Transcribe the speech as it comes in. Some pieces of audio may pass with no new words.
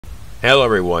Hello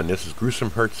everyone, this is Gruesome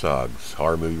Herzog's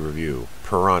horror movie review,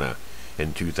 Piranha,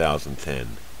 in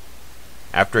 2010.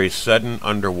 After a sudden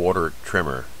underwater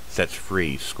tremor sets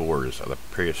free scores of the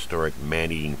prehistoric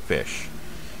man-eating fish,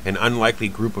 an unlikely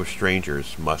group of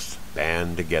strangers must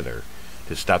band together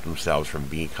to stop themselves from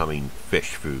becoming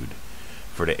fish food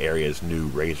for the area's new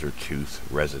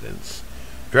razor-tooth residents.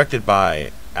 Directed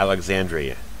by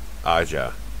Alexandre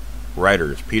Aja.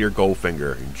 Writers Peter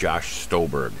Goldfinger and Josh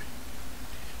Stolberg.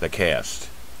 The cast: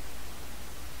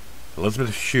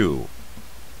 Elisabeth Shue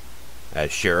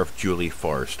as Sheriff Julie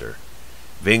Forrester,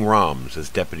 Ving Rhames as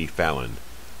Deputy Fallon,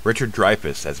 Richard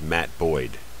Dreyfuss as Matt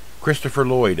Boyd, Christopher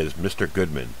Lloyd as Mr.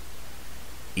 Goodman,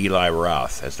 Eli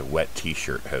Roth as the Wet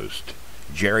T-shirt host,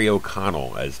 Jerry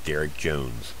O'Connell as Derek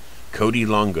Jones, Cody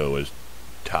Longo as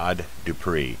Todd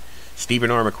Dupree,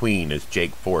 Stephen R. McQueen as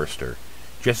Jake Forrester,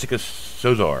 Jessica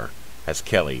Sozar as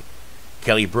Kelly,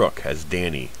 Kelly Brook as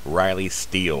Danny, Riley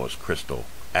Steele as Crystal,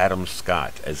 Adam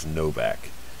Scott as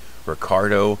Novak,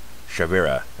 Ricardo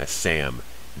Chavira as Sam,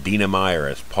 Dina Meyer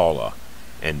as Paula,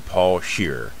 and Paul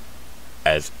Scheer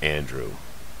as Andrew.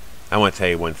 I want to tell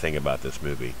you one thing about this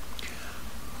movie.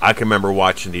 I can remember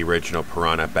watching the original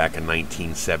Piranha back in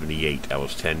 1978. I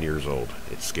was 10 years old.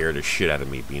 It scared the shit out of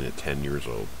me being at 10 years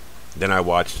old. Then I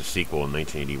watched the sequel in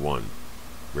 1981.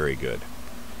 Very good.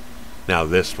 Now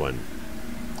this one.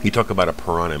 You talk about a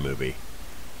Piranha movie.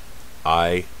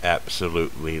 I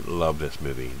absolutely love this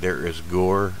movie. There is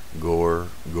gore, gore,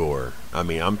 gore. I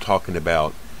mean, I'm talking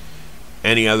about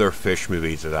any other fish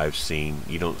movies that I've seen.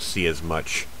 You don't see as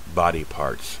much body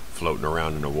parts floating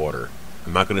around in the water.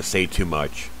 I'm not going to say too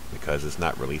much because it's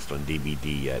not released on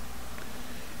DVD yet.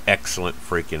 Excellent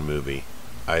freaking movie.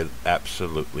 I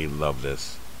absolutely love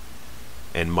this.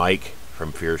 And Mike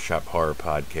from Fear Shop Horror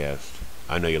Podcast,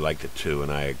 I know you liked it too,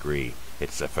 and I agree.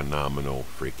 It's a phenomenal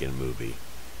freaking movie.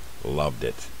 Loved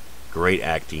it. Great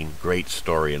acting, great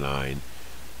storyline.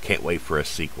 Can't wait for a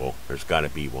sequel. There's got to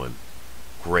be one.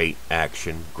 Great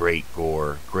action, great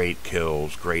gore, great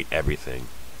kills, great everything.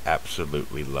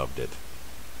 Absolutely loved it.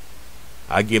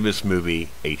 I give this movie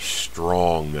a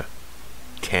strong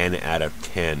 10 out of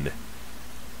 10.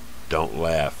 Don't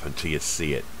laugh until you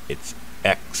see it. It's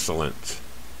excellent.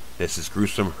 This is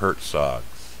Gruesome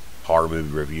Herzog's horror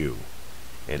movie review.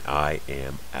 And I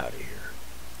am out of here.